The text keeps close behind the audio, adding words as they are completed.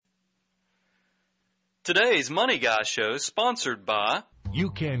Today's Money Guy show is sponsored by... You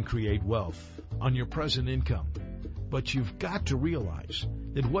can create wealth on your present income, but you've got to realize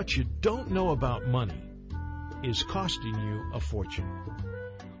that what you don't know about money is costing you a fortune.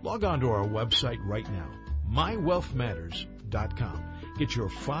 Log on to our website right now, mywealthmatters.com. Get your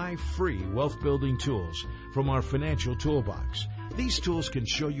 5 free wealth building tools from our financial toolbox. These tools can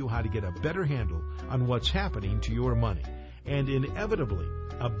show you how to get a better handle on what's happening to your money. And inevitably,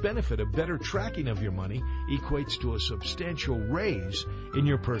 a benefit of better tracking of your money equates to a substantial raise in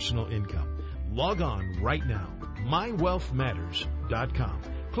your personal income. Log on right now, mywealthmatters.com.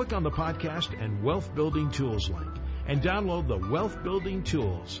 Click on the podcast and Wealth Building Tools link and download the Wealth Building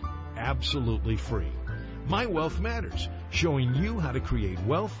Tools absolutely free. My Wealth Matters, showing you how to create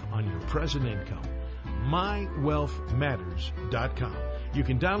wealth on your present income. mywealthmatters.com. You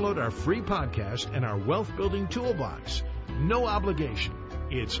can download our free podcast and our Wealth Building Toolbox. No obligation.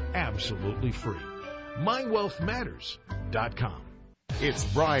 It's absolutely free. mywealthmatters.com. It's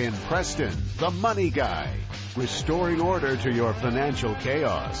Brian Preston, the Money Guy, restoring order to your financial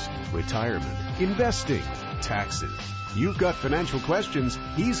chaos, retirement, investing, taxes. You've got financial questions,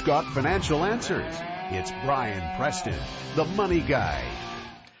 he's got financial answers. It's Brian Preston, the Money Guy.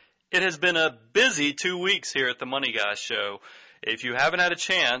 It has been a busy 2 weeks here at the Money Guy show. If you haven't had a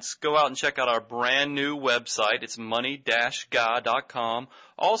chance, go out and check out our brand new website. It's money-guy.com.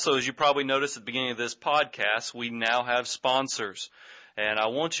 Also, as you probably noticed at the beginning of this podcast, we now have sponsors. And I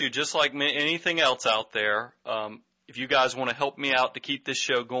want you, just like anything else out there, if you guys want to help me out to keep this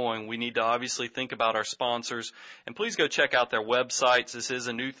show going, we need to obviously think about our sponsors. And please go check out their websites. This is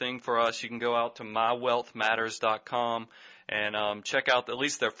a new thing for us. You can go out to mywealthmatters.com and check out at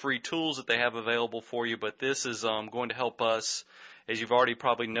least their free tools that they have available for you. But this is going to help us, as you've already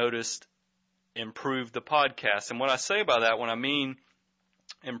probably noticed, improve the podcast. And what I say by that, when I mean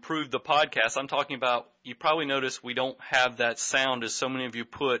improve the podcast, I'm talking about, you probably noticed we don't have that sound as so many of you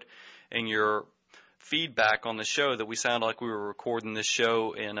put in your feedback on the show, that we sound like we were recording this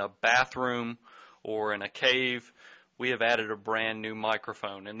show in a bathroom or in a cave. We have added a brand new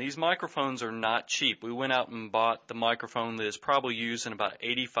microphone, and these microphones are not cheap. We went out and bought the microphone that is probably used in about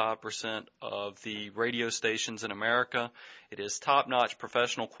 85% of the radio stations in America. It is top-notch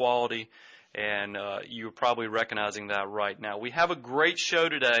professional quality, and you're probably recognizing that right now. We have a great show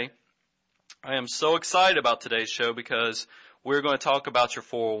today. I am so excited about today's show because we're going to talk about your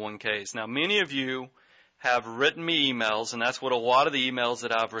 401ks. Now, many of you have written me emails, and that's what a lot of the emails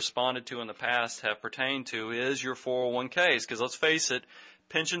that I've responded to in the past have pertained to, is your 401ks. Because let's face it,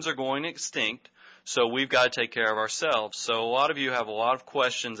 pensions are going extinct, so we've got to take care of ourselves. So a lot of you have a lot of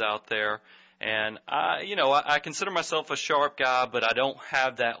questions out there, and I consider myself a sharp guy, but I don't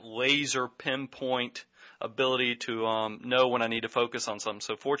have that laser pinpoint ability to know when I need to focus on something.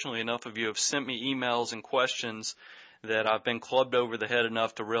 So fortunately, enough of you have sent me emails and questions that I've been clubbed over the head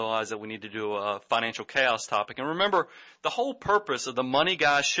enough to realize that we need to do a financial chaos topic. And remember, the whole purpose of the Money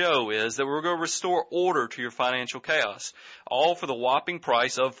Guy show is that we're going to restore order to your financial chaos, all for the whopping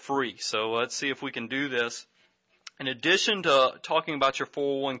price of free. So let's see if we can do this. In addition to talking about your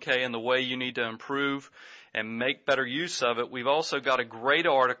 401k and the way you need to improve and make better use of it, we've also got a great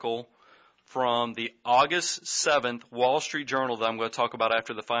article from the August 7th Wall Street Journal that I'm going to talk about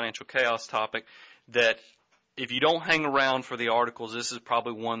after the financial chaos topic, that if you don't hang around for the articles, this is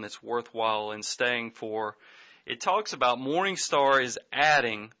probably one that's worthwhile in staying for. It talks about Morningstar is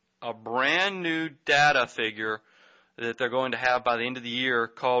adding a brand new data figure that they're going to have by the end of the year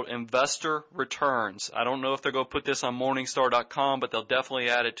called investor returns. I don't know if they're going to put this on Morningstar.com, but they'll definitely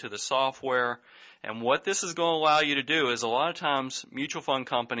add it to the software. And what this is going to allow you to do is, a lot of times mutual fund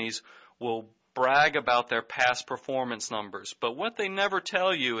companies will brag about their past performance numbers, but what they never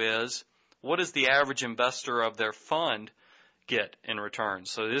tell you is, what does the average investor of their fund get in return?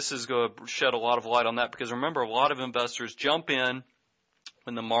 So this is going to shed a lot of light on that, because remember, a lot of investors jump in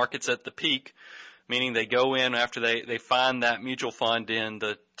when the market's at the peak, meaning they go in after they find that mutual fund in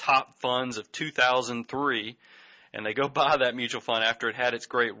the top funds of 2003, and they go buy that mutual fund after it had its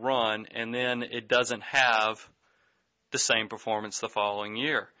great run, and then it doesn't have the same performance the following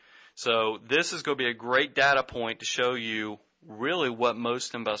year. So this is going to be a great data point to show you really what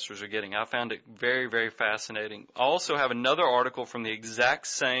most investors are getting. I found it very, very fascinating. I also have another article from the exact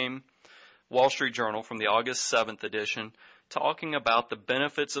same Wall Street Journal from the August 7th edition talking about the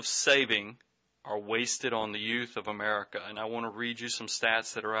benefits of saving are wasted on the youth of America. And I want to read you some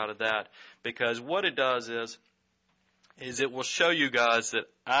stats that are out of that, because what it does is it will show you guys that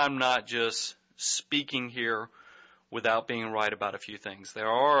I'm not just speaking here without being right about a few things. There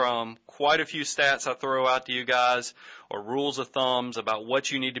are quite a few stats I throw out to you guys, or rules of thumbs about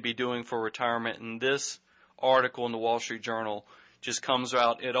what you need to be doing for retirement, and this article in the Wall Street Journal just comes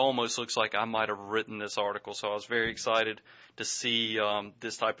out. It almost looks like I might have written this article, so I was very excited to see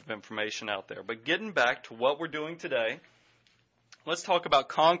this type of information out there. But getting back to what we're doing today, let's talk about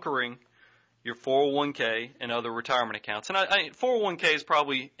conquering your 401k and other retirement accounts. And 401ks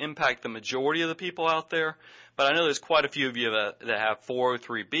probably impact the majority of the people out there, but I know there's quite a few of you that have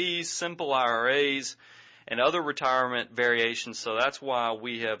 403bs, simple IRAs, and other retirement variations. So that's why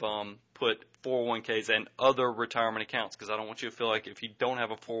we have put 401ks and other retirement accounts, because I don't want you to feel like if you don't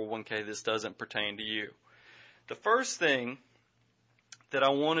have a 401k, this doesn't pertain to you. The first thing that I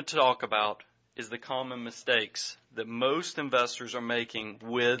wanted to talk about is the common mistakes that most investors are making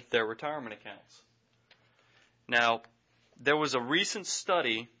with their retirement accounts. Now, there was a recent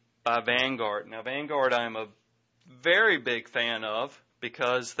study by Vanguard. Now, Vanguard I am a very big fan of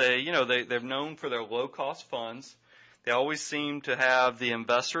because they're known for their low-cost funds. They always seem to have the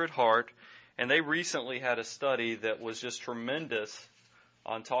investor at heart, and they recently had a study that was just tremendous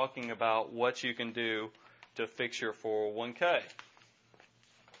on talking about what you can do to fix your 401k.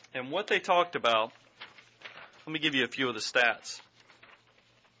 And what they talked about, let me give you a few of the stats.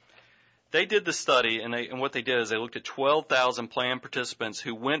 They did the study, and what they did is they looked at 12,000 plan participants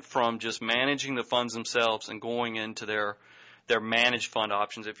who went from just managing the funds themselves and going into their managed fund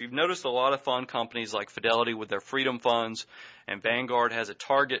options. If you've noticed, a lot of fund companies like Fidelity with their Freedom Funds, and Vanguard has a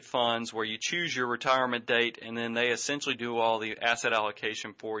Target Funds where you choose your retirement date, and then they essentially do all the asset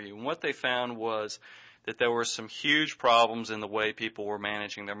allocation for you. And what they found was that there were some huge problems in the way people were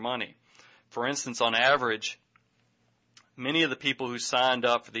managing their money. For instance, on average, many of the people who signed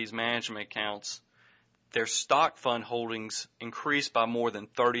up for these management accounts, their stock fund holdings increased by more than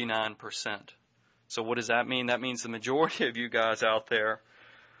 39%. So what does that mean? That means the majority of you guys out there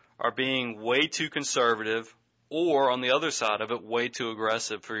are being way too conservative, or on the other side of it, way too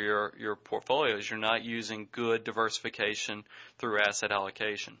aggressive for your portfolios. You're not using good diversification through asset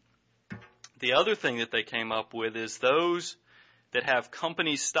allocation. The other thing that they came up with is those that have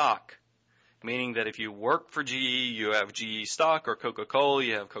company stock, meaning that if you work for GE, you have GE stock, or Coca-Cola,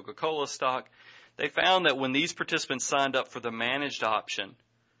 you have Coca-Cola stock. They found that when these participants signed up for the managed option,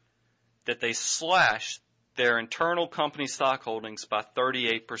 that they slashed their internal company stock holdings by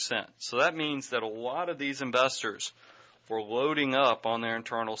 38%. So that means that a lot of these investors were loading up on their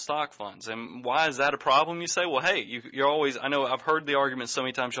internal stock funds. And why is that a problem? You say, well, hey, you're always, I know I've heard the argument so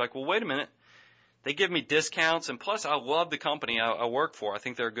many times, you're like, well, wait a minute. They give me discounts, and plus I love the company I work for. I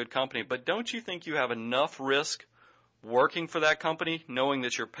think they're a good company. But don't you think you have enough risk working for that company, knowing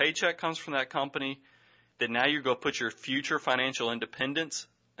that your paycheck comes from that company, that now you're going to put your future financial independence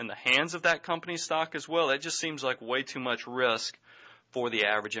in the hands of that company's stock as well? That just seems like way too much risk for the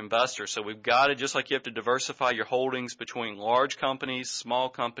average investor. So we've got to, just like you have to diversify your holdings between large companies, small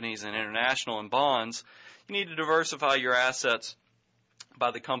companies, and international and bonds, you need to diversify your assets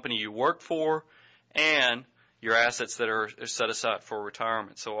by the company you work for and your assets that are set aside for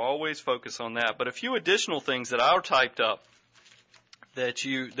retirement. So always focus on that. But a few additional things that I typed up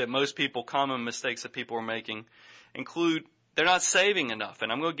that most people, common mistakes that people are making, include they're not saving enough.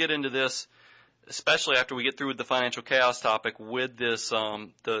 And I'm going to get into this, especially after we get through with the financial chaos topic, with this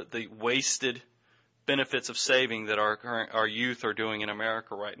the wasted benefits of saving that our youth are doing in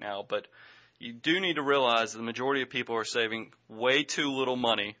America right now. But you do need to realize that the majority of people are saving way too little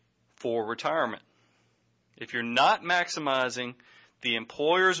money for retirement. If you're not maximizing the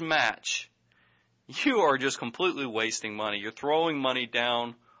employer's match, you are just completely wasting money. You're throwing money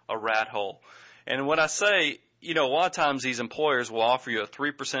down a rat hole. And when I say, a lot of times these employers will offer you a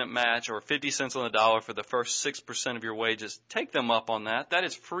 3% match or 50 cents on the dollar for the first 6% of your wages. Take them up on that. That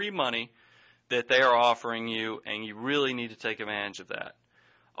is free money that they are offering you, and you really need to take advantage of that.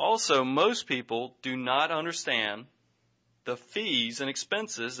 Also, most people do not understand the fees and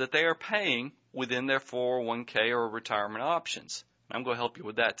expenses that they are paying within their 401k or retirement options. I'm going to help you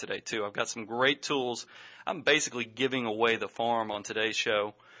with that today too. I've got some great tools. I'm basically giving away the farm on today's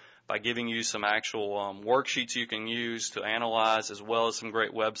show by giving you some actual worksheets you can use to analyze, as well as some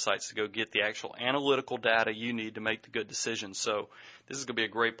great websites to go get the actual analytical data you need to make the good decisions. So this is going to be a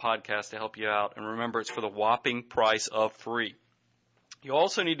great podcast to help you out. And remember, it's for the whopping price of free. You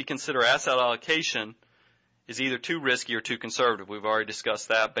also need to consider asset allocation is either too risky or too conservative. We've already discussed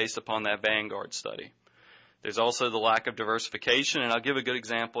that based upon that Vanguard study. There's also the lack of diversification, and I'll give a good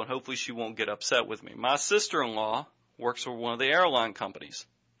example, and hopefully she won't get upset with me. My sister-in-law works for one of the airline companies,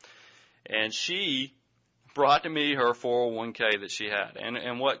 and she brought to me her 401k that she had.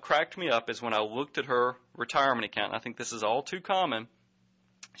 And what cracked me up is when I looked at her retirement account, and I think this is all too common,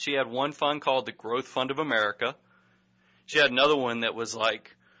 she had one fund called the Growth Fund of America. She had another one that was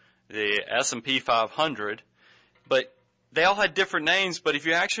like the S&P 500, but they all had different names. But if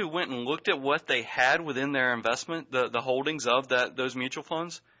you actually went and looked at what they had within their investment, the holdings of those mutual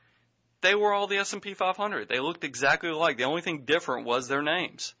funds, they were all the S&P 500. They looked exactly alike. The only thing different was their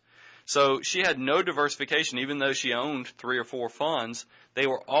names. So she had no diversification, even though she owned 3 or 4 funds. They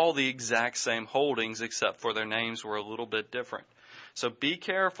were all the exact same holdings, except for their names were a little bit different. So be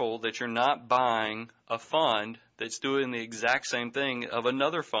careful that you're not buying a fund that's doing the exact same thing of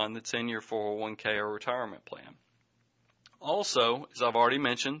another fund that's in your 401k or retirement plan. Also, as I've already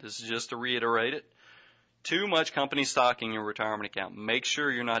mentioned, this is just to reiterate it, too much company stock in your retirement account. Make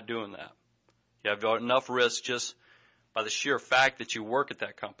sure you're not doing that. You have enough risk just by the sheer fact that you work at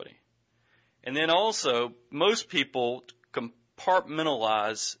that company. And then also, most people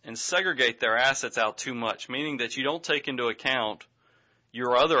compartmentalize and segregate their assets out too much, meaning that you don't take into account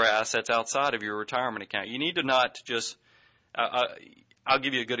your other assets outside of your retirement account. You need to not just, I'll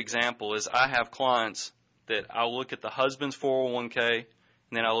give you a good example, is I have clients that I'll look at the husband's 401k, and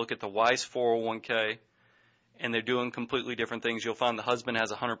then I'll look at the wife's 401k, and they're doing completely different things. You'll find the husband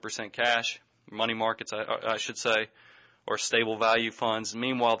has 100% cash, money markets, I should say, or stable value funds.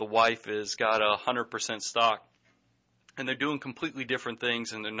 Meanwhile, the wife has got 100% stock. And they're doing completely different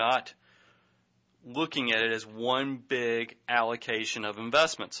things, and they're not looking at it as one big allocation of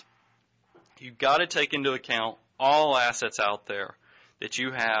investments. You've got to take into account all assets out there that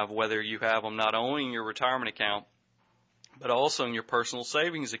you have, whether you have them not only in your retirement account, but also in your personal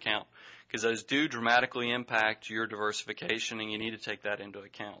savings account, because those do dramatically impact your diversification, and you need to take that into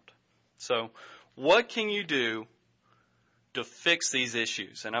account. So what can you do to fix these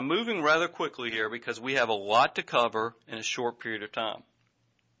issues? And I'm moving rather quickly here because we have a lot to cover in a short period of time.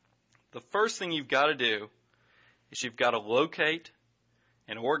 The first thing you've got to do is you've got to locate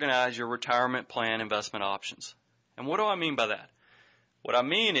and organize your retirement plan investment options. And what do I mean by that? What I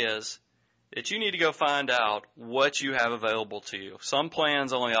mean is that you need to go find out what you have available to you. Some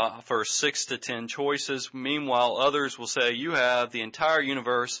plans only offer 6 to 10 choices. Meanwhile, others will say you have the entire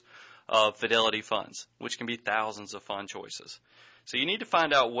universe of Fidelity funds, which can be thousands of fund choices. So you need to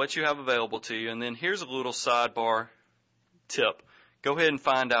find out what you have available to you. And then here's a little sidebar tip. Go ahead and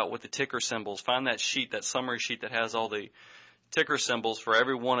find out what the ticker symbols. Find that sheet, that summary sheet that has all the ticker symbols for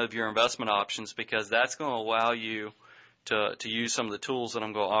every one of your investment options, because that's going to allow you to use some of the tools that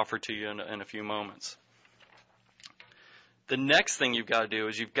I'm going to offer to you in a few moments. The next thing you've got to do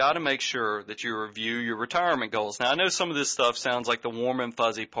is you've got to make sure that you review your retirement goals. Now, I know some of this stuff sounds like the warm and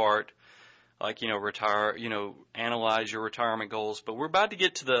fuzzy part, like, analyze your retirement goals, but we're about to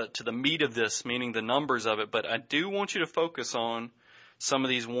get to the meat of this, meaning the numbers of it. But I do want you to focus on some of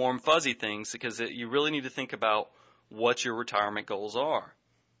these warm, fuzzy things, because you really need to think about what your retirement goals are,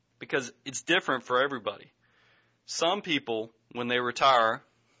 because it's different for everybody. Some people, when they retire,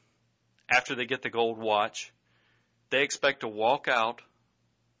 after they get the gold watch, they expect to walk out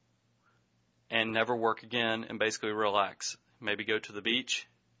and never work again and basically relax. Maybe go to the beach,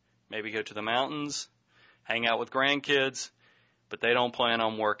 maybe go to the mountains, hang out with grandkids, but they don't plan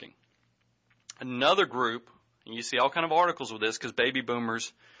on working. Another group, and you see all kind of articles with this because baby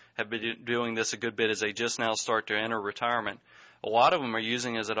boomers have been doing this a good bit as they just now start to enter retirement. A lot of them are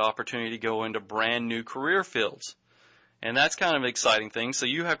using it as an opportunity to go into brand new career fields. And that's kind of an exciting thing. So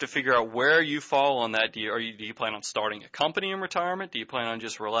you have to figure out where you fall on that. Do you plan on starting a company in retirement? Do you plan on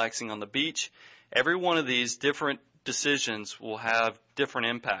just relaxing on the beach? Every one of these different decisions will have different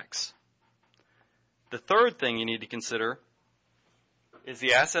impacts. The third thing you need to consider is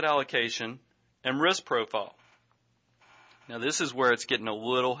the asset allocation and risk profile. Now, this is where it's getting a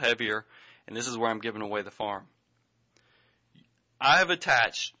little heavier, and this is where I'm giving away the farm. I have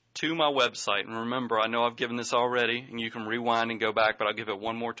attached to my website, and remember, I know I've given this already, and you can rewind and go back, but I'll give it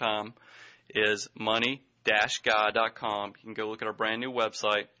one more time, is money-guy.com. You can go look at our brand new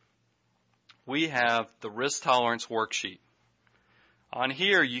website. We have the risk tolerance worksheet. On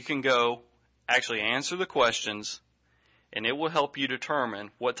here, you can go actually answer the questions, and it will help you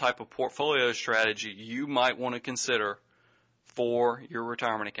determine what type of portfolio strategy you might want to consider for your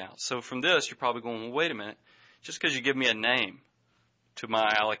retirement account. So from this, you're probably going, well, wait a minute, just because you give me a name to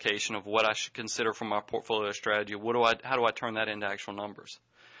my allocation of what I should consider for my portfolio strategy, how do I turn that into actual numbers?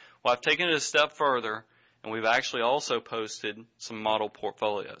 Well, I've taken it a step further, and we've actually also posted some model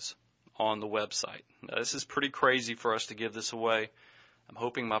portfolios on the website. Now, this is pretty crazy for us to give this away. I'm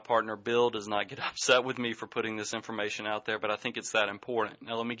hoping my partner Bill does not get upset with me for putting this information out there, but I think it's that important.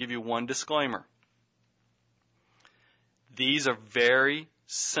 Now, let me give you one disclaimer. these are very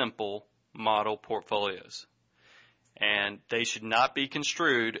simple model portfolios, and they should not be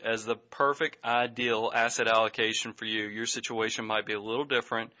construed as the perfect ideal asset allocation for you. Your situation might be a little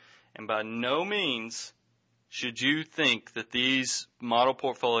different, and by no means should you think that these model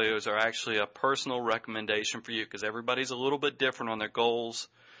portfolios are actually a personal recommendation for you, because everybody's a little bit different on their goals,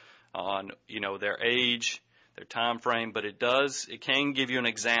 on, their age, their time frame, but it can give you an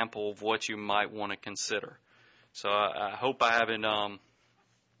example of what you might want to consider. So I hope I haven't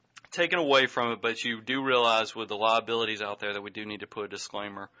taken away from it, but you do realize with the liabilities out there that we do need to put a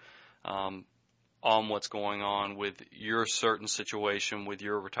disclaimer on what's going on with your certain situation with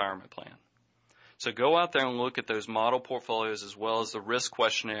your retirement plan. So go out there and look at those model portfolios as well as the risk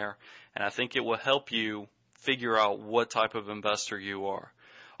questionnaire, and I think it will help you figure out what type of investor you are.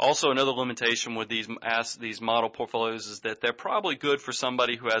 Also, another limitation with these model portfolios is that they're probably good for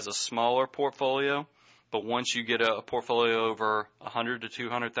somebody who has a smaller portfolio, but once you get a portfolio over $100,000 to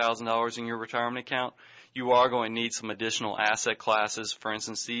 $200,000 in your retirement account, you are going to need some additional asset classes. For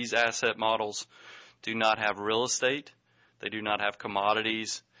instance, these asset models do not have real estate, they do not have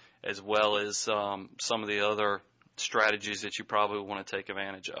commodities, as well as some of the other strategies that you probably want to take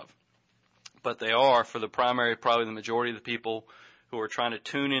advantage of. But they are, for probably the majority of the people who are trying to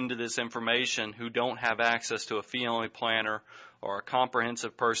tune into this information, who don't have access to a fee-only planner or a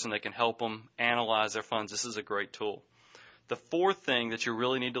comprehensive person that can help them analyze their funds, this is a great tool. The fourth thing that you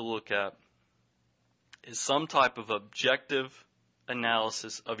really need to look at is some type of objective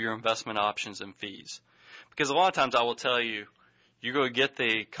analysis of your investment options and fees. Because a lot of times I will tell you, you're going to get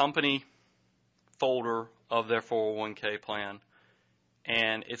the company folder of their 401k plan,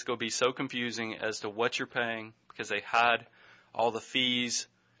 and it's going to be so confusing as to what you're paying, because they hide all the fees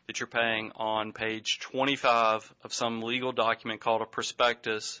that you're paying on page 25 of some legal document called a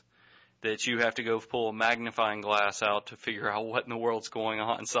prospectus, that you have to go pull a magnifying glass out to figure out what in the world's going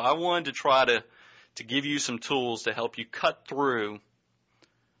on. So I wanted to try to give you some tools to help you cut through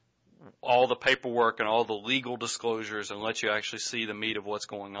all the paperwork and all the legal disclosures and let you actually see the meat of what's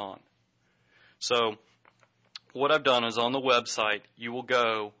going on. So what I've done is, on the website, you will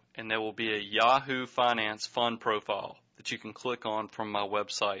go and there will be a Yahoo Finance fund profile that you can click on from my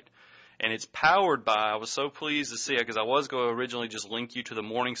website. And it's powered by, I was so pleased to see it, because I was going to originally just link you to the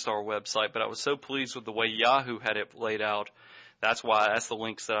Morningstar website, but I was so pleased with the way Yahoo had it laid out. That's the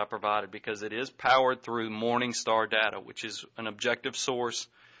links that I provided, because it is powered through Morningstar data, which is an objective source.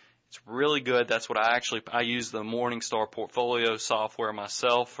 It's really good. That's what I use the Morningstar portfolio software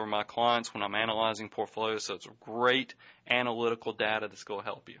myself for my clients when I'm analyzing portfolios. So it's great analytical data that's going to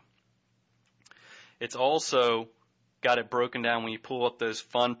help you. It's also got it broken down. When you pull up those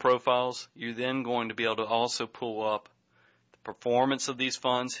fund profiles, you're then going to be able to also pull up the performance of these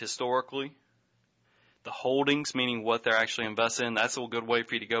funds historically, the holdings, meaning what they're actually invested in. That's a good way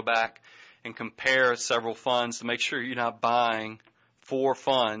for you to go back and compare several funds to make sure you're not buying 4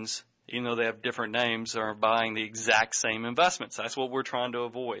 funds, even though they have different names, are buying the exact same investments. That's what we're trying to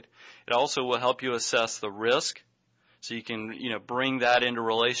avoid. It also will help you assess the risk, so you can bring that into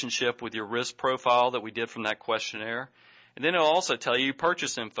relationship with your risk profile that we did from that questionnaire. And then it'll also tell you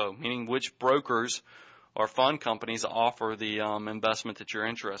purchase info, meaning which brokers or fund companies offer the investment that you're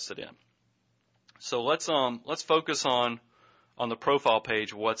interested in. So let's focus on the profile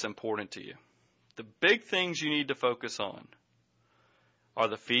page what's important to you. The big things you need to focus on are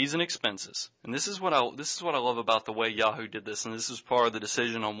the fees and expenses. And this is what I love about the way Yahoo did this, and this is part of the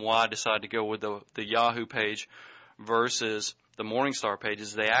decision on why I decided to go with the Yahoo page versus the Morningstar page,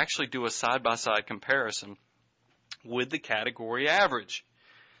 is they actually do a side-by-side comparison with the category average.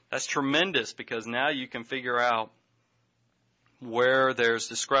 That's tremendous, because now you can figure out where there's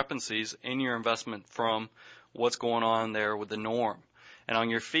discrepancies in your investment from what's going on there with the norm. And on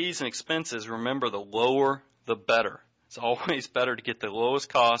your fees and expenses, remember, the lower the better. It's always better to get the lowest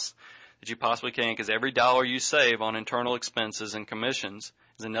cost that you possibly can, because every dollar you save on internal expenses and commissions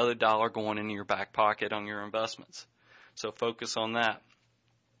is another dollar going into your back pocket on your investments. So focus on that.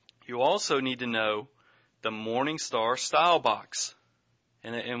 You also need to know the Morningstar Style Box.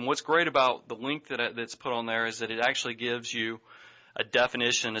 And what's great about the link that's put on there is that it actually gives you a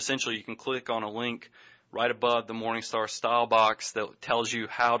definition. Essentially, you can click on a link right above the Morningstar Style Box that tells you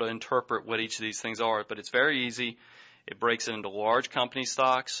how to interpret what each of these things are. But it's very easy. It breaks it into large company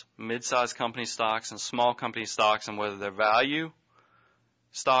stocks, mid-sized company stocks, and small company stocks, and whether they're value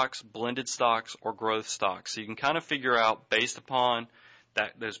stocks, blended stocks, or growth stocks. So you can kind of figure out, based upon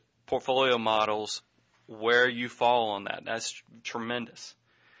those portfolio models, where you fall on that. That's tremendous.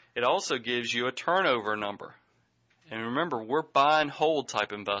 It also gives you a turnover number. And remember, we're buy and hold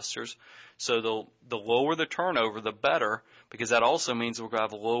type investors. So the lower the turnover, the better, because that also means we're going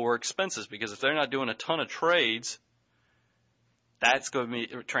to have lower expenses. Because if they're not doing a ton of trades, that's going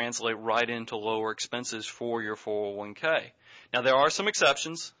to translate right into lower expenses for your 401k. Now, there are some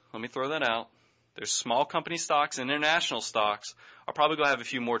exceptions. Let me throw that out. There's small company stocks and international stocks are probably going to have a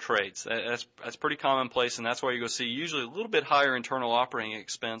few more trades. That's pretty commonplace, and that's why you're going to see usually a little bit higher internal operating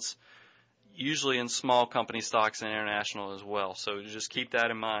expense, usually in small company stocks and international as well. So just keep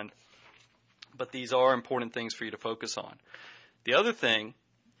that in mind. But these are important things for you to focus on. The other thing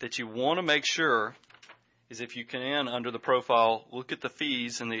that you want to make sure is if you can, under the profile, look at the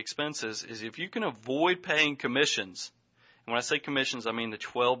fees and the expenses, is if you can avoid paying commissions. And when I say commissions, I mean the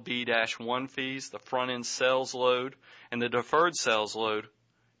 12B-1 fees, the front-end sales load, and the deferred sales load,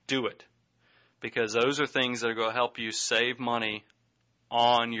 do it. Because those are things that are going to help you save money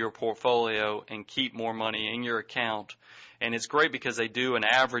on your portfolio and keep more money in your account. And it's great because they do an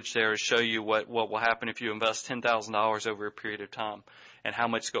average there to show you what will happen if you invest $10,000 over a period of time and how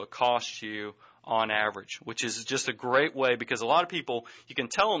much it's going to cost you on average, which is just a great way because a lot of people, you can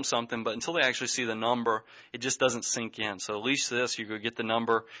tell them something, but until they actually see the number, it just doesn't sink in. So at least this, you go get the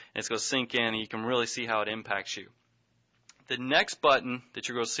number, and it's going to sink in, and you can really see how it impacts you. The next button that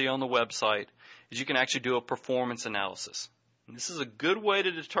you're going to see on the website is you can actually do a performance analysis. And this is a good way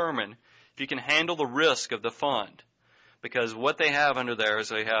to determine if you can handle the risk of the fund. Because what they have under there is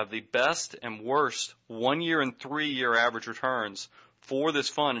they have the best and worst 1-year and 3-year average returns for this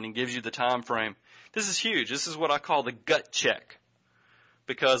fund, and it gives you the time frame. This is huge. This is what I call the gut check.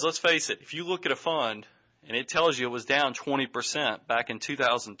 Because let's face it, if you look at a fund and it tells you it was down 20% back in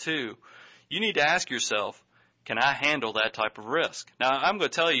 2002, you need to ask yourself, can I handle that type of risk? Now, I'm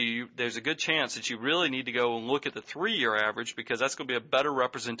going to tell you, there's a good chance that you really need to go and look at the 3-year average because that's going to be a better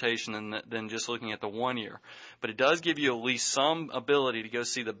representation than just looking at the 1 year. But it does give you at least some ability to go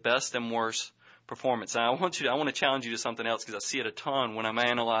see the best and worst performance. Now, I want to challenge you to something else because I see it a ton when I'm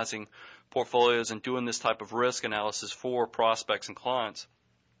analyzing portfolios and doing this type of risk analysis for prospects and clients.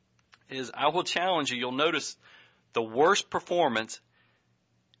 Is I will challenge you. You'll notice the worst performance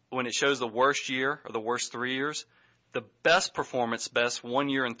when it shows the worst year or the worst 3 years. The best performance, best 1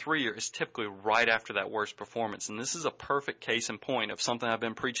 year and 3 year, is typically right after that worst performance. And this is a perfect case in point of something I've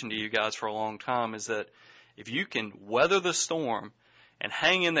been preaching to you guys for a long time, is that if you can weather the storm and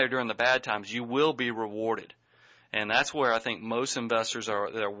hang in there during the bad times, you will be rewarded. And that's where I think most investors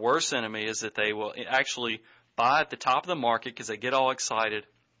are, their worst enemy is that they will actually buy at the top of the market because they get all excited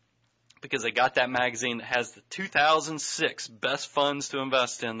because they got that magazine that has the 2006 best funds to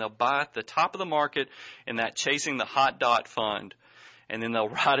invest in. They'll buy at the top of the market in that Chasing the Hot Dot fund, and then they'll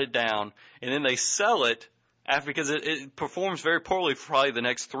write it down, and then they sell it because it performs very poorly for probably the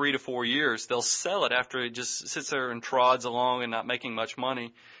next 3 to 4 years. They'll sell it after it just sits there and trods along and not making much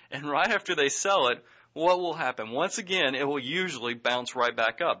money. And right after they sell it, what will happen? Once again, it will usually bounce right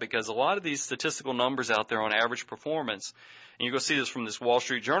back up because a lot of these statistical numbers out there on average performance, and you're going to see this from this Wall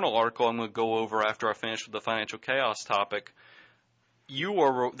Street Journal article I'm going to go over after I finish with the financial chaos topic,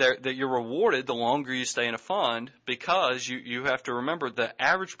 you're rewarded the longer you stay in a fund because you have to remember the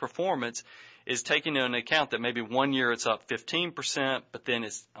average performance is taking into account that maybe 1 year it's up 15%, but then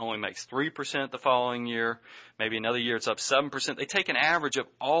it only makes 3% the following year. Maybe another year it's up 7%. They take an average of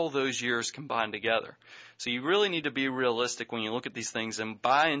all those years combined together. So you really need to be realistic when you look at these things and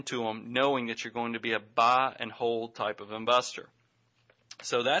buy into them knowing that you're going to be a buy and hold type of investor.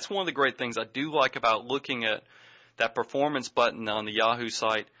 So that's one of the great things I do like about looking at that performance button on the Yahoo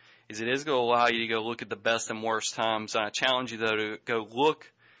site is it is going to allow you to go look at the best and worst times. And I challenge you, though, to go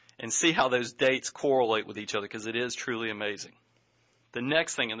look and see how those dates correlate with each other because it is truly amazing. The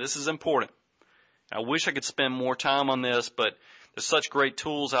next thing, and this is important, I wish I could spend more time on this, but there's such great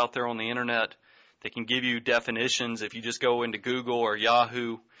tools out there on the internet that can give you definitions. If you just go into Google or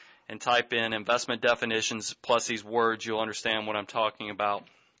Yahoo and type in investment definitions plus these words, you'll understand what I'm talking about.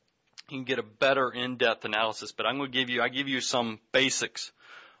 You can get a better in-depth analysis, but I give you some basics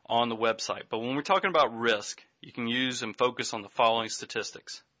on the website. But when we're talking about risk, you can use and focus on the following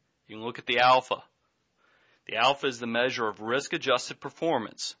statistics. You can look at the alpha. The alpha is the measure of risk-adjusted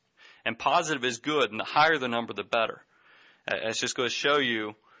performance. And positive is good, and the higher the number, the better. It's just going to show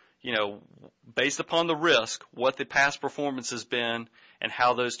you, based upon the risk, what the past performance has been and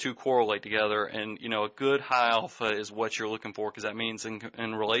how those two correlate together. And, a good high alpha is what you're looking for because that means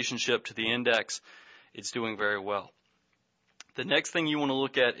in relationship to the index, it's doing very well. The next thing you want to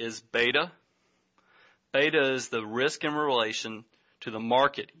look at is beta. Beta is the risk in relation to the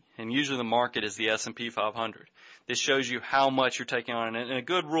market, and usually the market is the S&P 500. this shows you how much you're taking on. And a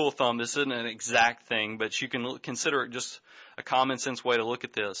good rule of thumb, this isn't an exact thing, but you can consider it just a common sense way to look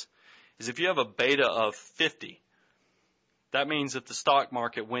at this, is if you have a beta of 50, that means if the stock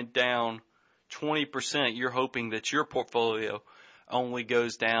market went down 20%, you're hoping that your portfolio only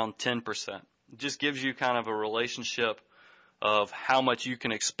goes down 10%. It just gives you kind of a relationship of how much you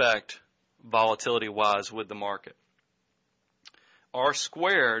can expect volatility-wise with the market. R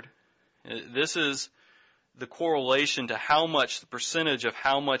squared, this is the correlation to how much, the percentage of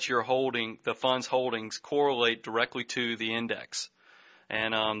how much you're holding, the fund's holdings correlate directly to the index.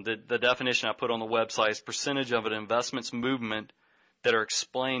 And the definition I put on the website is percentage of an investment's movement that are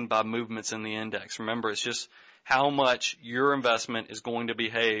explained by movements in the index. Remember, it's just how much your investment is going to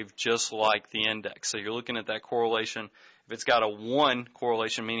behave just like the index. So you're looking at that correlation. If it's got a 1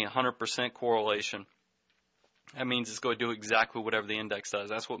 correlation, meaning 100% correlation, that means it's going to do exactly whatever the index does.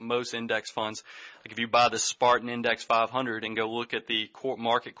 That's what most index funds, like if you buy the Spartan Index 500 and go look at the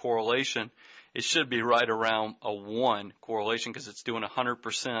market correlation, it should be right around a 1 correlation because it's doing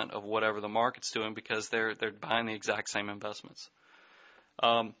 100% of whatever the market's doing because they're buying the exact same investments.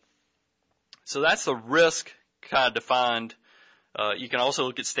 So that's the risk kind of defined. You can also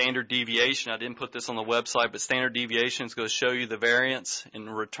look at standard deviation. I didn't put this on the website, but standard deviation is going to show you the variance in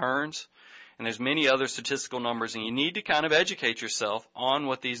returns. And there's many other statistical numbers, and you need to kind of educate yourself on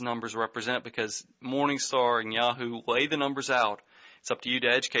what these numbers represent because Morningstar and Yahoo lay the numbers out. It's up to you to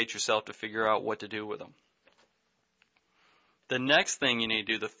educate yourself to figure out what to do with them. The next thing you need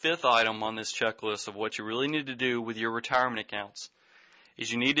to do, the fifth item on this checklist of what you really need to do with your retirement accounts,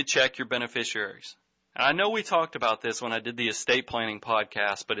 is you need to check your beneficiaries. And I know we talked about this when I did the estate planning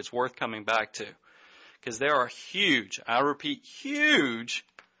podcast, but it's worth coming back to because there are huge, I repeat, huge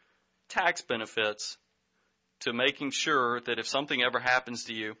tax benefits to making sure that if something ever happens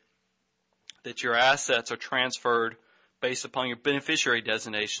to you, that your assets are transferred based upon your beneficiary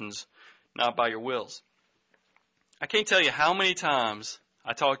designations, not by your wills. I can't tell you how many times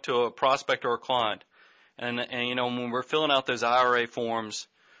I talk to a prospect or a client, and you know, when we're filling out those IRA forms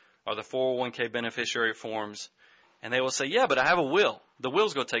or the 401k beneficiary forms, and they will say, yeah, but I have a will. The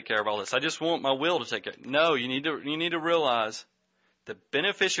will's going to take care of all this. I just want my will to take care. No, you need to realize the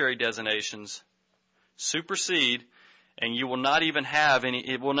beneficiary designations supersede, and you will not even have any,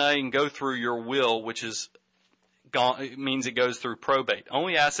 it will not even go through your will, which is gone, it means it goes through probate.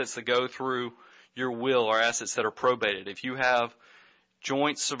 Only assets that go through your will are assets that are probated. If you have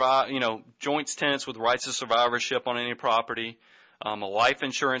joint tenants with rights of survivorship on any property, a life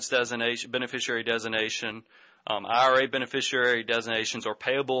insurance designation, beneficiary designation, IRA beneficiary designations or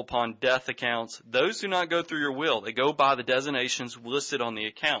payable upon death accounts, those do not go through your will. They go by the designations listed on the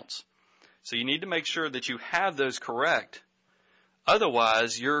accounts. So you need to make sure that you have those correct.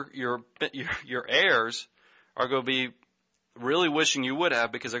 Otherwise, your heirs are going to be really wishing you would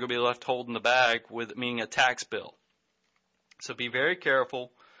have because they're going to be left holding the bag with meaning a tax bill. So be very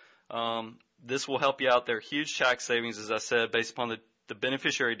careful. This will help you out. There are huge tax savings, as I said, based upon the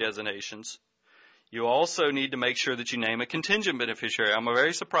beneficiary designations. You also need to make sure that you name a contingent beneficiary. I'm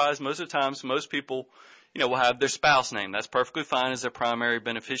very surprised most of the times most people, will have their spouse name. That's perfectly fine as their primary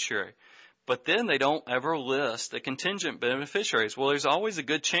beneficiary. But then they don't ever list a contingent beneficiaries. Well, there's always a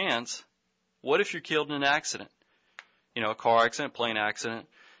good chance. What if you're killed in an accident? A car accident, plane accident.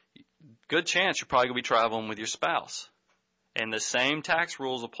 Good chance you're probably going to be traveling with your spouse. And the same tax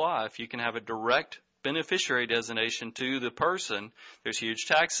rules apply. If you can have a direct beneficiary designation to the person, there's huge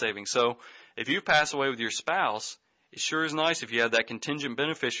tax savings. So if you pass away with your spouse, it sure is nice if you have that contingent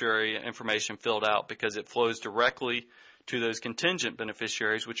beneficiary information filled out because it flows directly to those contingent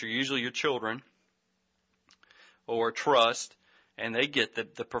beneficiaries, which are usually your children or trust, and they get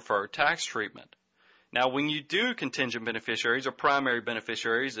the preferred tax treatment. Now, when you do contingent beneficiaries or primary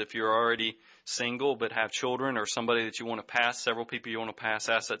beneficiaries, if you're already single but have children or somebody that you want to pass, several people you want to pass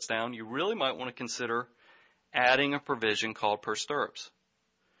assets down, you really might want to consider adding a provision called per stirrups.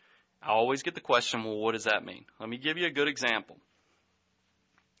 I always get the question, well, what does that mean? Let me give you a good example.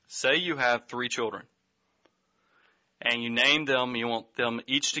 Say you have 3 children, and you name them, you want them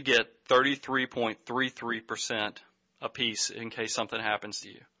each to get 33.33% apiece in case something happens to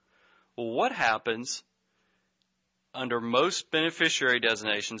you. Well, what happens under most beneficiary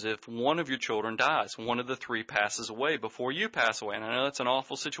designations if one of your children dies, one of the 3 passes away before you pass away? And I know that's an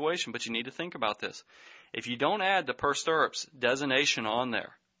awful situation, but you need to think about this. If you don't add the per stirrups designation on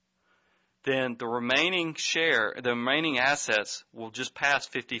there, then the remaining assets will just pass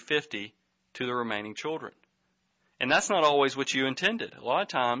 50-50 to the remaining children. And that's not always what you intended. A lot of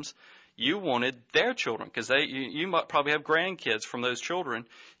times you wanted their children because you might probably have grandkids from those children.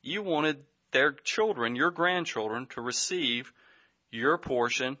 You wanted their children, your grandchildren, to receive your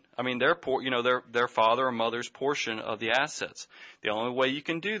portion, their father or mother's portion of the assets. The only way you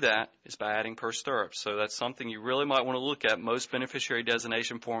can do that is by adding per stirrup. So that's something you really might want to look at. Most beneficiary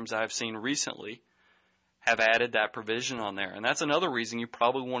designation forms I've seen recently have added that provision on there. And that's another reason you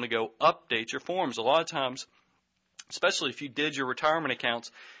probably want to go update your forms. A lot of times, especially if you did your retirement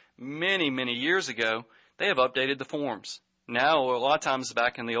accounts many, many years ago, they have updated the forms. Now, a lot of times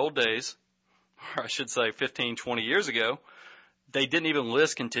back in the old days, or I should say 15, 20 years ago, they didn't even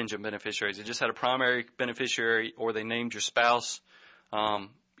list contingent beneficiaries. They just had a primary beneficiary, or they named your spouse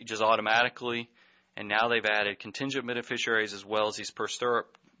just automatically. And now they've added contingent beneficiaries as well as these per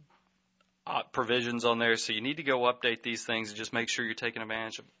stirrup provisions on there. So you need to go update these things and just make sure you're taking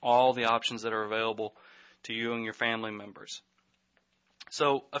advantage of all the options that are available to you and your family members.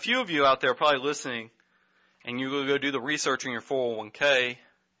 So a few of you out there are probably listening, and you will go do the research in your 401k.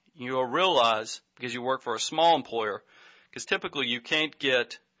 You'll realize, because you work for a small employer, because typically you can't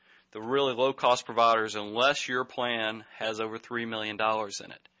get the really low-cost providers unless your plan has over $3 million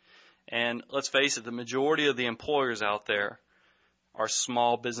in it. And let's face it, the majority of the employers out there are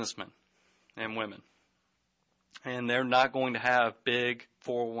small businessmen and women. And they're not going to have big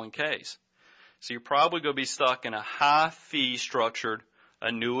 401ks. So you're probably going to be stuck in a high-fee structured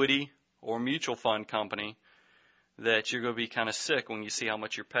annuity or mutual fund company that you're going to be kind of sick when you see how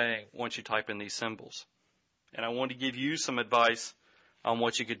much you're paying once you type in these symbols. And I want to give you some advice on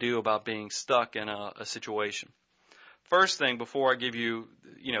what you could do about being stuck in a situation. First thing, before I give you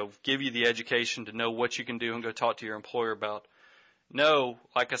the education to know what you can do and go talk to your employer about, know,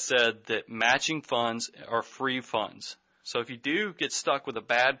 like I said, that matching funds are free funds. So if you do get stuck with a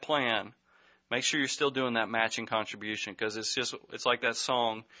bad plan, make sure you're still doing that matching contribution, because it's like that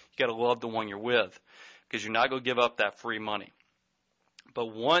song, you got to love the one you're with, because you're not going to give up that free money.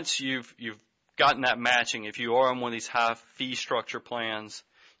 But once you've gotten that matching, if you are on one of these high fee structure plans,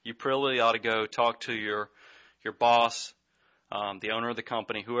 you probably ought to go talk to your boss, the owner of the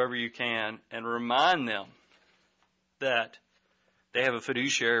company, whoever you can, and remind them that they have a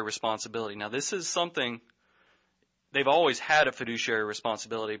fiduciary responsibility. Now, this is something, they've always had a fiduciary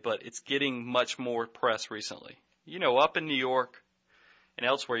responsibility, but it's getting much more press recently. Up in New York and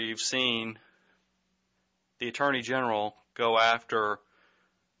elsewhere, you've seen the Attorney General go after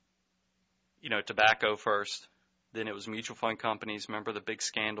tobacco first, then it was mutual fund companies. Remember the big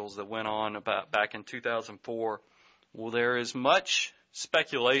scandals that went on about back in 2004? Well, there is much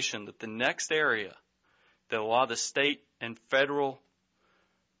speculation that the next area that a lot of the state and federal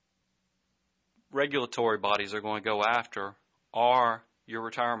regulatory bodies are going to go after are your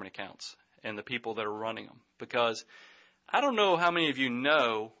retirement accounts and the people that are running them. Because I don't know how many of you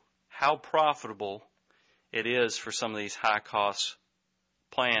know how profitable it is for some of these high-cost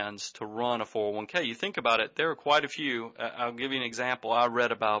plans to run a 401k. You think about it, there are quite a few. I'll give you an example. I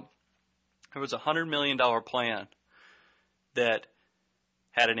read about, there was a $100 million plan that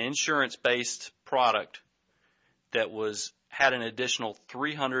had an insurance-based product that had an additional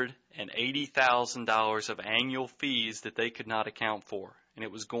 $380,000 of annual fees that they could not account for. And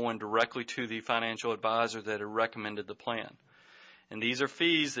it was going directly to the financial advisor that had recommended the plan. And these are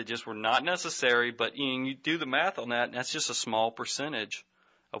fees that just were not necessary, but you do the math on that, and that's just a small percentage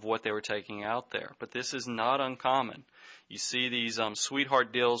of what they were taking out there. But this is not uncommon. You see these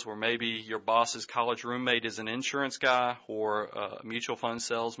sweetheart deals where maybe your boss's college roommate is an insurance guy or a mutual fund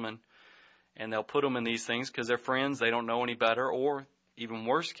salesman, and they'll put them in these things because they're friends, they don't know any better, or even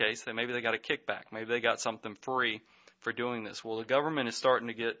worst case, maybe they got a kickback. Maybe they got something free for doing this. Well, the government is starting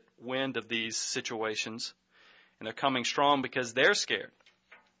to get wind of these situations, and they're coming strong because they're scared.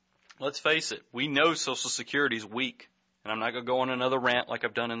 Let's face it, we know Social Security is weak. And I'm not going to go on another rant like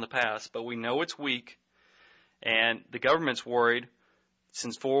I've done in the past, but we know it's weak, and the government's worried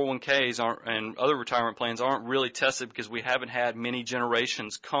since 401ks and other retirement plans aren't really tested because we haven't had many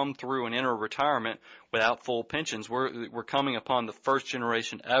generations come through and enter retirement without full pensions. We're coming upon the first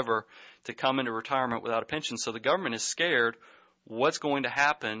generation ever to come into retirement without a pension. So the government is scared what's going to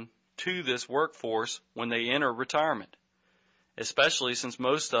happen to this workforce when they enter retirement, especially since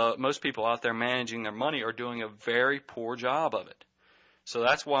most people out there managing their money are doing a very poor job of it. So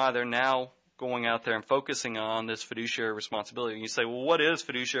that's why they're now going out there and focusing on this fiduciary responsibility. And you say, well, what is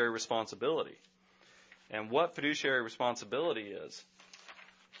fiduciary responsibility? And what fiduciary responsibility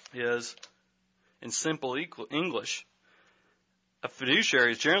is in simple English, a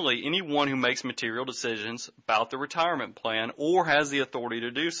fiduciary is generally anyone who makes material decisions about the retirement plan or has the authority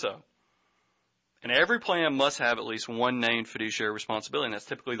to do so. And every plan must have at least one named fiduciary responsibility. And that's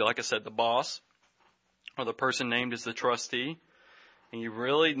typically, like I said, the boss or the person named as the trustee. And you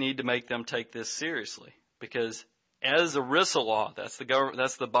really need to make them take this seriously, because as ERISA law, that's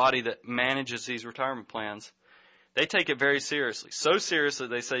the body that manages these retirement plans, they take it very seriously. So seriously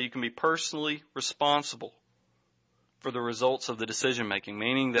they say you can be personally responsible for the results of the decision making,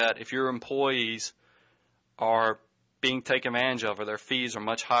 meaning that if your employees are being taken advantage of or their fees are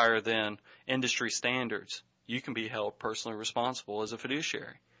much higher than industry standards, you can be held personally responsible as a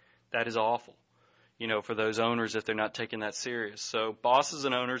fiduciary. That is awful, for those owners if they're not taking that serious. So bosses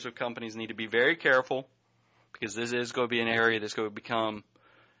and owners of companies need to be very careful, because this is going to be an area that's going to become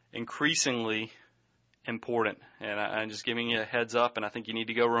increasingly important. And I'm just giving you a heads up, and I think you need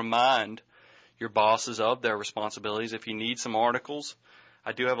to go remind your bosses of their responsibilities. If you need some articles,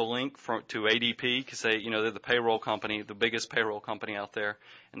 I do have a link to ADP, because they're the payroll company, the biggest payroll company out there,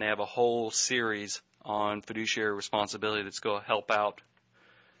 and they have a whole series on fiduciary responsibility that's going to help out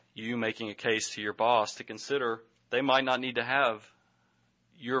you making a case to your boss to consider they might not need to have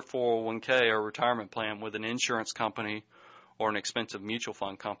your 401k or retirement plan with an insurance company or an expensive mutual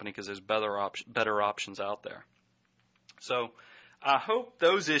fund company, because there's better options out there. So I hope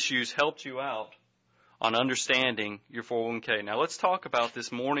those issues helped you out on understanding your 401k. Now let's talk about this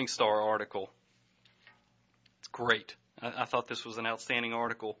Morningstar article. It's great. I thought this was an outstanding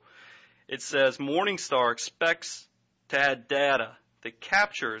article. It says Morningstar expects to add data that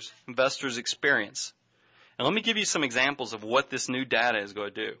captures investors' experience. And let me give you some examples of what this new data is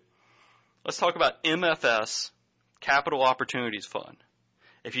going to do. Let's talk about MFS, Capital Opportunities Fund.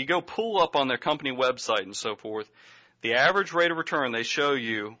 If you go pull up on their company website and so forth, the average rate of return they show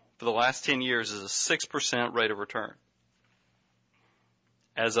you for the last 10 years is a 6% rate of return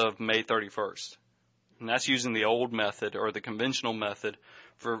as of May 31st. And that's using the old method, or the conventional method,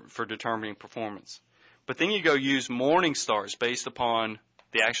 for determining performance. But then you go use Morningstar's based upon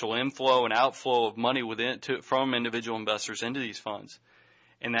the actual inflow and outflow of money from individual investors into these funds.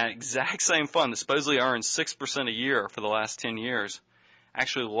 And that exact same fund that supposedly earns 6% a year for the last 10 years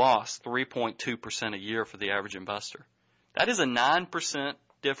actually lost 3.2% a year for the average investor. That is a 9%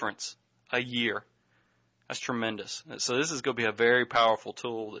 difference a year. That's tremendous. So this is going to be a very powerful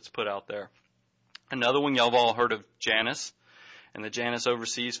tool that's put out there. Another one, y'all have all heard of Janus and the Janus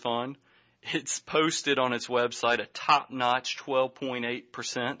Overseas Fund. It's posted on its website a top-notch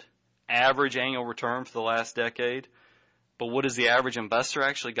 12.8% average annual return for the last decade. But what has the average investor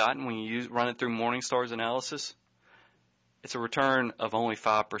actually gotten when you run it through Morningstar's analysis? It's a return of only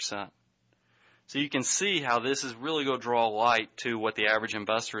 5%. So you can see how this is really going to draw light to what the average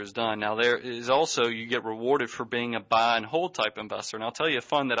investor has done. Now there is also, you get rewarded for being a buy and hold type investor. And I'll tell you a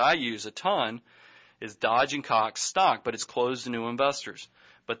fund that I use a ton is Dodge & Cox stock, but it's closed to new investors.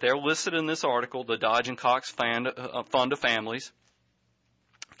 But they're listed in this article, the Dodge & Cox Fund of Families,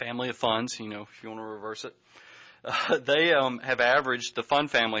 family of funds, if you want to reverse it. They have averaged, the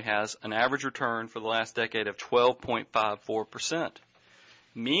fund family has an average return for the last decade of 12.54%.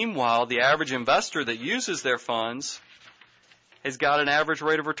 Meanwhile, the average investor that uses their funds has got an average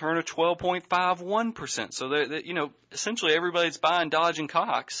rate of return of 12.51%. So, essentially everybody that's buying Dodge &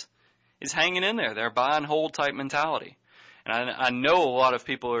 Cox is hanging in there. They're buy and hold type mentality. And I know a lot of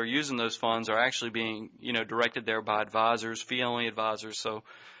people who are using those funds are actually being, directed there by advisors, fee-only advisors. So,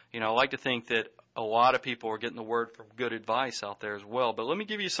 I like to think that a lot of people are getting the word for good advice out there as well. But let me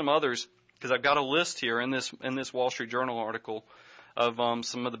give you some others, because I've got a list here in this Wall Street Journal article of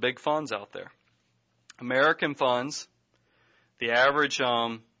some of the big funds out there. American funds, the average,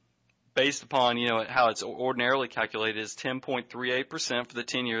 based upon, how it's ordinarily calculated, is 10.38% for the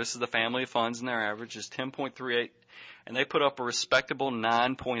 10 years. This is the family of funds, and their average is 10.38%. And they put up a respectable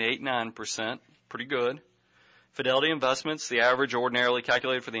 9.89%. Pretty good. Fidelity Investments, the average ordinarily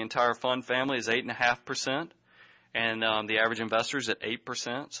calculated for the entire fund family is 8.5%. And the average investor is at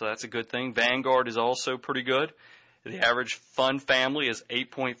 8%. So that's a good thing. Vanguard is also pretty good. The average fund family is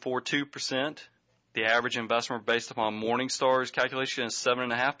 8.42%. The average investment based upon Morningstar's calculation is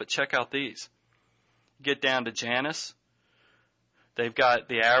 7.5%. But check out these. Get down to Janus. They've got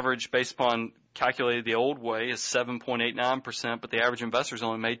the average based upon calculated the old way is 7.89%, but the average investor's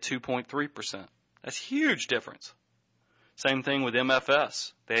only made 2.3%. That's a huge difference. Same thing with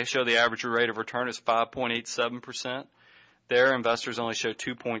MFS. They show the average rate of return is 5.87%. Their investors only show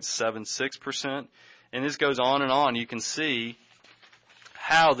 2.76%. And this goes on and on. You can see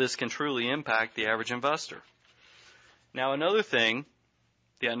how this can truly impact the average investor. Now, another thing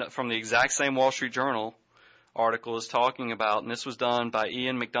from the exact same Wall Street Journal article is talking about, and this was done by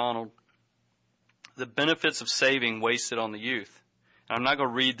Ian McDonald, the benefits of saving wasted on the youth. And I'm not going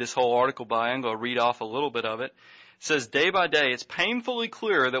to read this whole article I'm going to read off a little bit of it. It says, day by day, it's painfully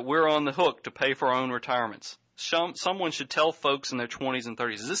clear that we're on the hook to pay for our own retirements. someone should tell folks in their 20s and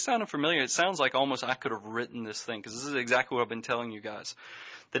 30s. Does this sound familiar? It sounds like almost I could have written this thing, because this is exactly what I've been telling you guys.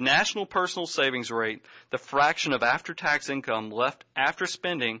 The national personal savings rate, the fraction of after-tax income left after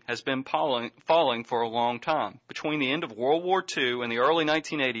spending, has been falling for a long time. Between the end of World War II and the early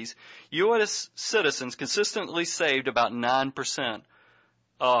 1980s, U.S. citizens consistently saved about 9%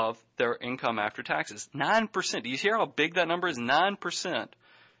 of their income after taxes. 9%. Do you hear how big that number is? 9%.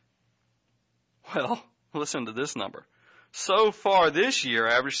 Well, listen to this number. So far this year,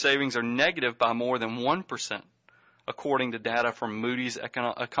 average savings are negative by more than 1%, according to data from Moody's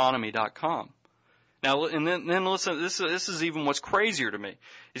Economy.com. Now, and then listen, this is even what's crazier to me,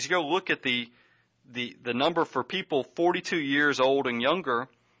 is you go look at the number for people 42 years old and younger,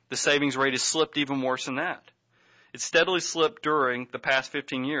 the savings rate has slipped even worse than that. It steadily slipped during the past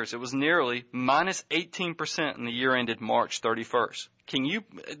 15 years. It was nearly minus 18% in the year ended March 31st.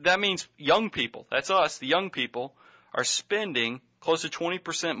 That means young people, that's us, the young people, are spending close to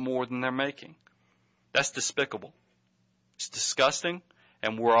 20% more than they're making. That's despicable. It's disgusting,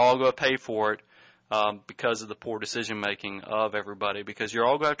 and we're all going to pay for it because of the poor decision-making of everybody, because you're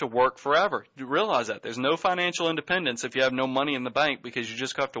all going to have to work forever. You realize that. There's no financial independence if you have no money in the bank, because you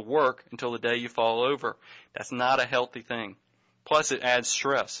just have to work until the day you fall over. That's not a healthy thing. Plus, it adds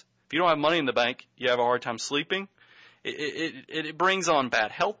stress. If you don't have money in the bank, you have a hard time sleeping. It brings on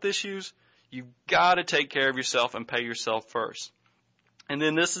bad health issues. You've got to take care of yourself and pay yourself first. And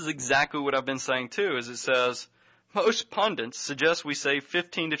then this is exactly what I've been saying too, is it says, most pundits suggest we save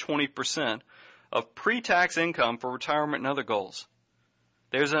 15 to 20% of pre-tax income for retirement and other goals.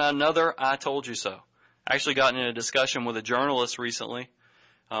 There's another I told you so. I actually got in a discussion with a journalist recently.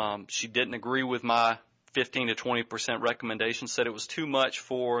 She didn't agree with my 15 to 20% recommendation, said it was too much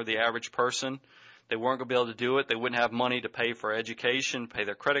for the average person. They weren't going to be able to do it. They wouldn't have money to pay for education, pay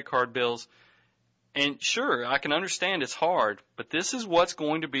their credit card bills. And sure, I can understand it's hard, but this is what's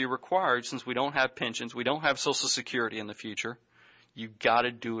going to be required since we don't have pensions, we don't have Social Security in the future. You've got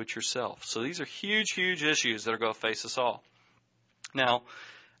to do it yourself. So these are huge, huge issues that are going to face us all. Now,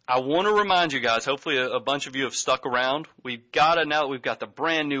 I want to remind you guys, hopefully a bunch of you have stuck around. Now that we've got the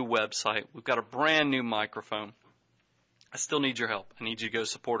brand new website, we've got a brand new microphone. I still need your help. I need you to go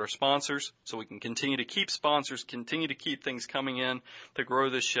support our sponsors so we can continue to keep sponsors, continue to keep things coming in to grow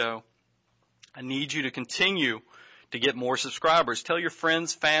this show. I need you to continue to get more subscribers. Tell your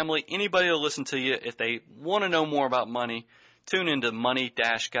friends, family, anybody to listen to you if they want to know more about money. Tune into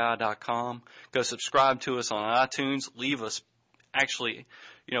money-guy.com. Go subscribe to us on iTunes. Leave us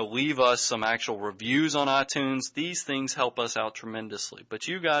some actual reviews on iTunes. These things help us out tremendously. But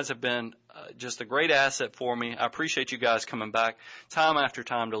you guys have been just a great asset for me. I appreciate you guys coming back time after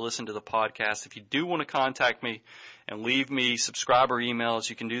time to listen to the podcast. If you do want to contact me and leave me subscriber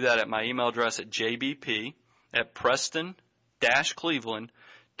emails, you can do that at my email address at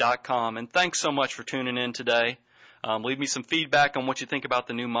jbp@preston-cleveland.com. And thanks so much for tuning in today. Leave me some feedback on what you think about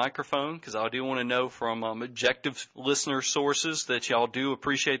the new microphone, because I do want to know from objective listener sources that y'all do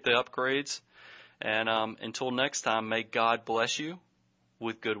appreciate the upgrades. And until next time, may God bless you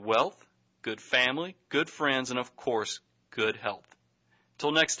with good wealth, good family, good friends, and of course, good health.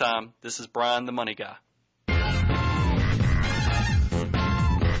 Until next time, this is Brian the Money Guy.